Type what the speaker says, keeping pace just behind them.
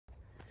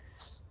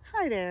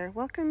Hi there,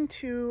 welcome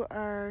to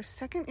our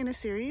second in a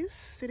series,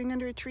 sitting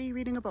under a tree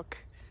reading a book.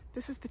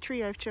 This is the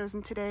tree I've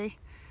chosen today.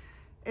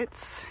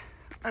 It's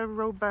a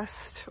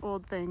robust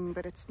old thing,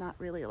 but it's not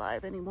really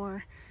alive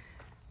anymore.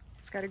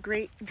 It's got a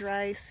great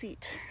dry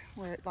seat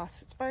where it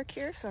lost its bark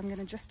here, so I'm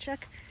gonna just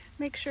check,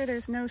 make sure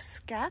there's no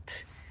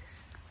scat.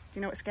 Do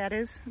you know what scat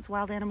is? It's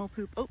wild animal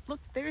poop. Oh,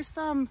 look, there's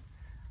some.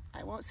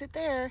 I won't sit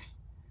there.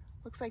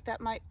 Looks like that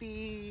might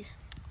be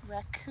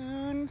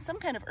raccoon, some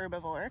kind of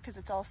herbivore, because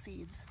it's all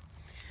seeds.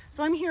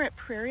 So I'm here at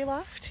Prairie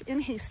Loft in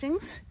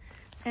Hastings,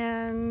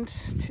 and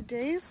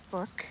today's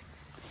book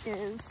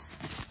is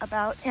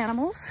about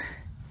animals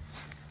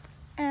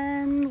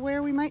and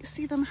where we might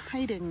see them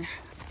hiding.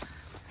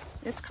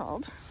 It's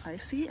called I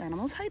See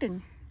Animals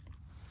Hiding.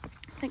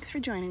 Thanks for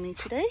joining me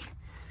today.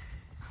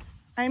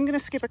 I'm going to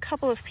skip a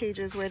couple of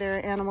pages where there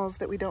are animals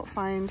that we don't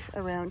find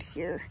around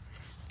here,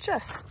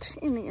 just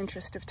in the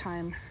interest of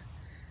time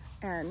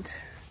and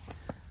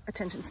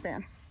attention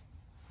span,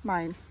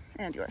 mine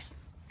and yours.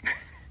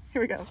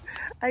 Here we go.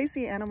 I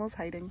see animals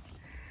hiding.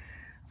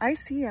 I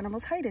see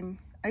animals hiding.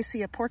 I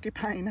see a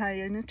porcupine high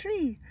in a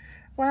tree.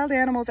 Wild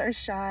animals are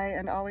shy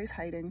and always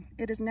hiding.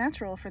 It is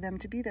natural for them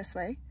to be this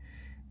way.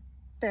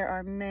 There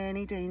are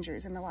many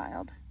dangers in the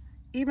wild.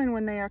 Even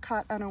when they are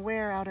caught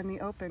unaware out in the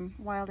open,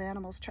 wild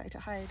animals try to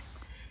hide.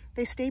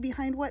 They stay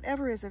behind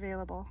whatever is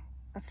available,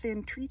 a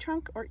thin tree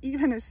trunk or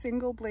even a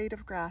single blade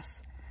of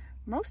grass.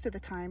 Most of the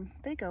time,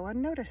 they go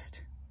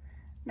unnoticed.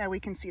 Now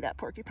we can see that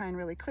porcupine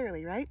really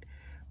clearly, right?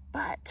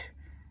 But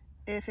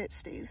if it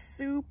stays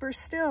super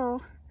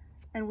still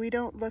and we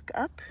don't look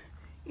up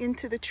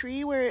into the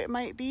tree where it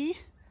might be,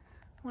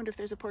 I wonder if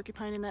there's a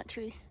porcupine in that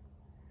tree.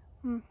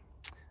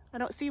 I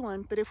don't see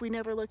one, but if we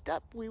never looked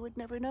up, we would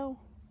never know.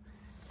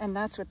 And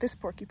that's what this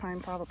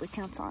porcupine probably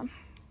counts on.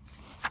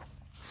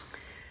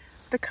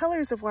 The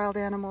colors of wild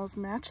animals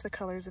match the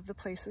colors of the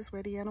places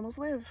where the animals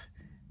live.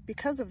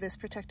 Because of this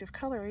protective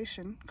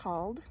coloration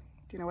called,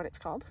 do you know what it's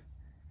called?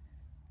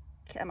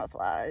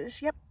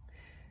 Camouflage. Yep.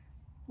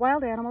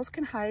 Wild animals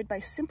can hide by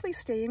simply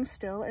staying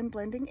still and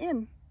blending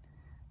in.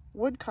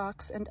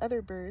 Woodcocks and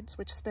other birds,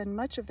 which spend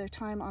much of their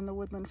time on the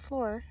woodland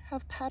floor,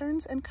 have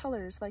patterns and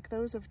colors like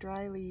those of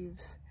dry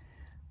leaves.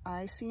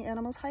 I see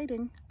animals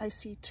hiding. I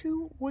see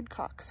two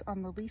woodcocks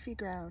on the leafy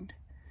ground.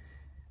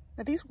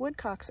 Now these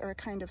woodcocks are a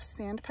kind of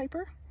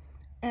sandpiper,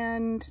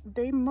 and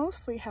they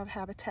mostly have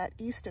habitat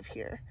east of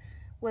here,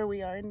 where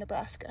we are in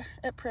Nebraska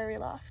at Prairie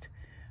Loft.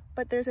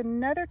 But there's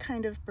another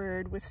kind of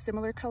bird with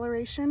similar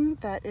coloration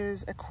that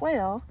is a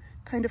quail,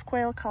 kind of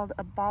quail called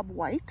a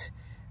bobwhite,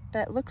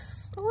 that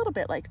looks a little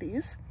bit like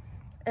these.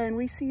 And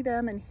we see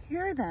them and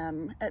hear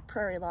them at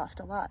Prairie Loft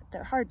a lot.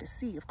 They're hard to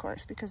see, of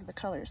course, because of the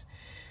colors.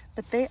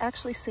 But they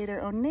actually say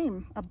their own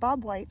name. A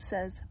bobwhite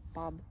says,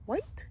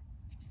 "Bobwhite."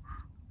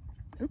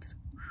 Oops.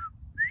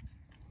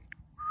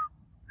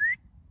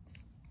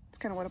 It's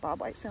kind of what a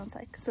bobwhite sounds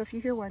like. So if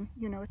you hear one,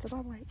 you know it's a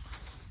bobwhite.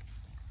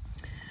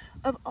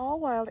 Of all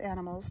wild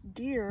animals,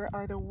 deer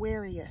are the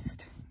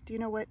wariest. Do you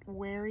know what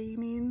wary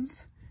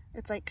means?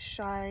 It's like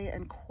shy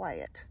and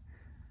quiet.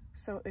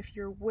 So if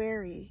you're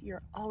wary,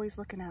 you're always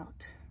looking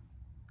out,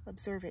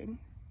 observing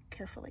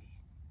carefully.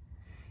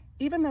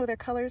 Even though their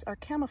colors are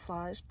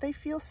camouflaged, they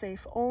feel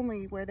safe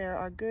only where there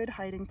are good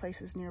hiding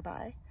places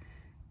nearby.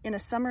 In a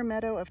summer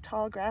meadow of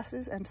tall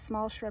grasses and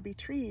small shrubby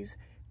trees,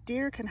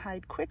 deer can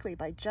hide quickly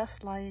by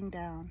just lying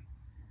down.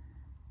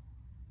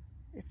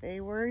 If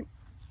they weren't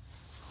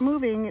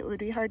moving, it would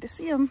be hard to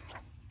see them.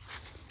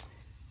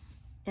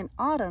 In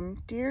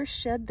autumn, deer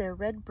shed their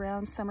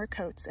red-brown summer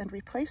coats and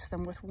replace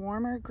them with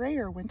warmer,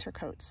 grayer winter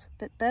coats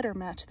that better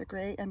match the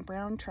gray and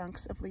brown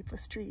trunks of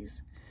leafless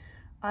trees.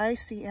 I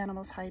see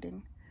animals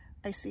hiding.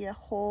 I see a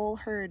whole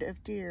herd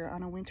of deer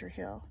on a winter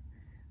hill.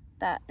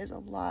 That is a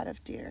lot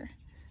of deer.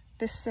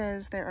 This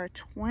says there are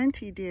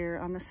 20 deer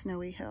on the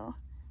snowy hill.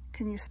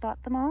 Can you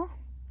spot them all?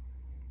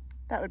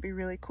 That would be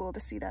really cool to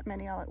see that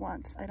many all at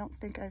once. I don't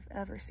think I've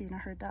ever seen a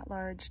herd that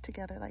large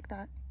together like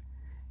that.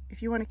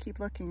 If you want to keep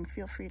looking,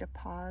 feel free to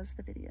pause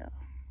the video.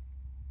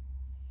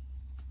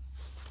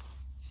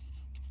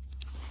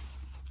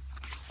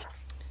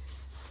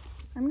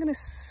 I'm going to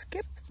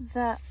skip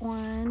that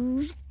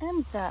one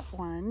and that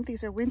one.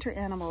 These are winter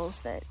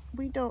animals that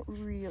we don't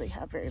really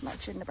have very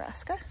much in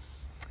Nebraska.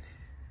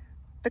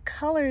 The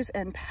colors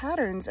and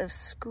patterns of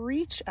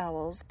screech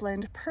owls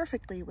blend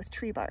perfectly with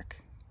tree bark.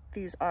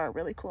 These are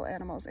really cool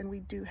animals, and we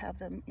do have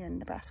them in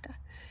Nebraska.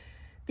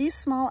 These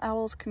small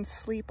owls can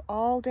sleep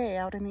all day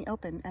out in the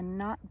open and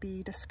not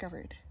be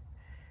discovered.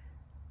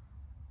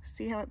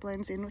 See how it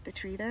blends in with the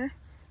tree there?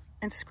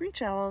 And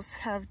screech owls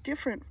have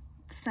different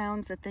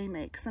sounds that they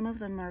make. Some of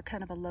them are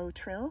kind of a low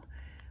trill,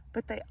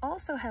 but they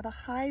also have a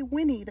high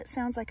whinny that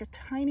sounds like a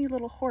tiny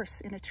little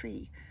horse in a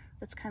tree.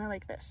 That's kind of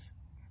like this.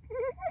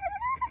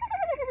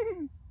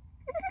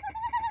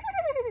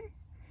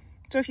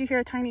 So if you hear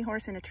a tiny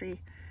horse in a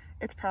tree,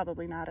 it's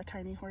probably not a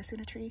tiny horse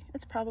in a tree.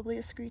 It's probably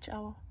a screech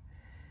owl.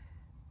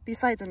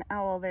 Besides an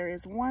owl, there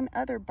is one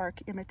other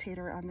bark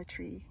imitator on the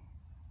tree.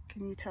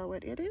 Can you tell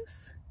what it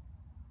is?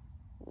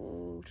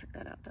 Oh, check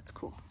that out. That's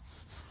cool.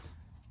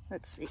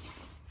 Let's see.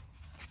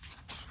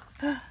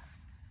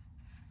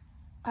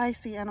 I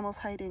see animals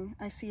hiding.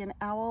 I see an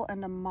owl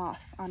and a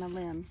moth on a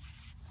limb.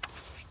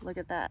 Look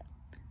at that.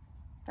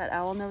 That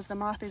owl knows the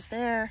moth is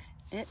there.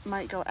 It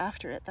might go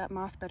after it. That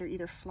moth better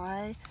either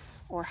fly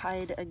or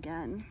hide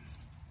again.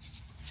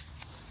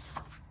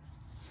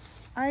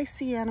 I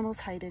see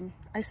animals hiding.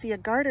 I see a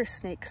garter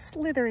snake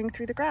slithering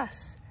through the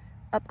grass.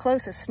 Up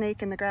close, a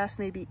snake in the grass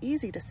may be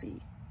easy to see,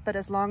 but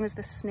as long as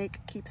the snake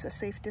keeps a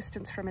safe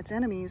distance from its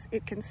enemies,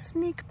 it can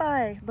sneak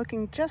by,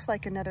 looking just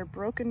like another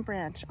broken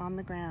branch on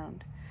the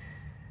ground.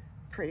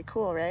 Pretty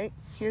cool, right?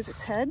 Here's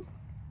its head,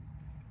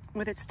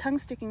 with its tongue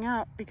sticking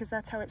out, because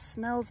that's how it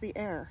smells the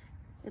air.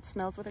 It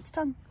smells with its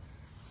tongue.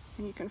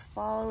 And you can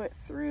follow it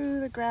through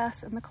the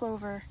grass and the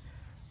clover,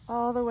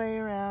 all the way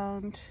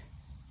around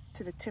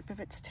to the tip of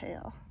its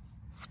tail.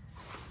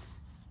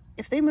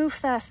 If they move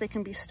fast, they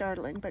can be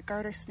startling, but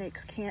garter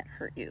snakes can't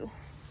hurt you.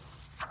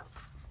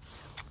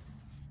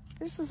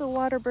 This is a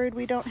water bird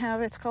we don't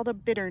have. It's called a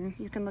bittern.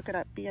 You can look it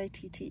up,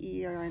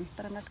 B-I-T-T-E-R-N,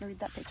 but I'm not going to read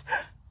that page.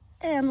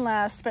 And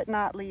last but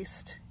not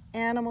least,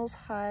 animals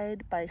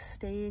hide by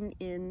staying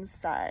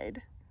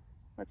inside.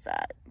 What's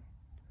that?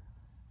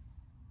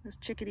 Those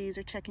chickadees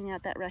are checking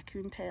out that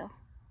raccoon tail.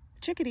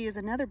 The chickadee is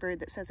another bird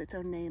that says its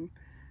own name.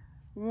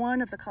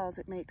 One of the calls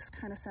it makes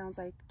kind of sounds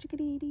like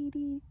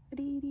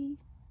chickadee-dee-dee-dee-dee,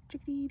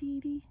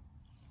 chickadee-dee-dee.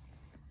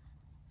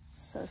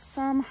 So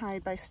some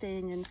hide by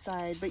staying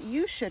inside, but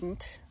you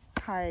shouldn't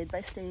hide by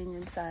staying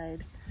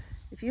inside.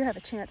 If you have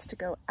a chance to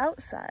go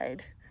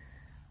outside,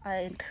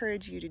 I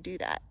encourage you to do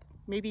that.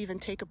 Maybe even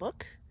take a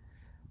book,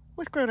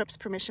 with grown-ups'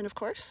 permission, of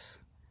course,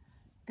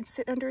 and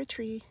sit under a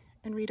tree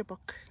and read a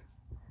book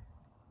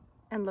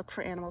and look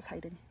for animals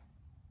hiding.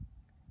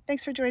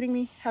 Thanks for joining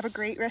me. Have a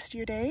great rest of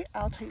your day.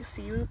 I'll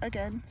see you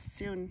again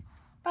soon.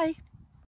 Bye.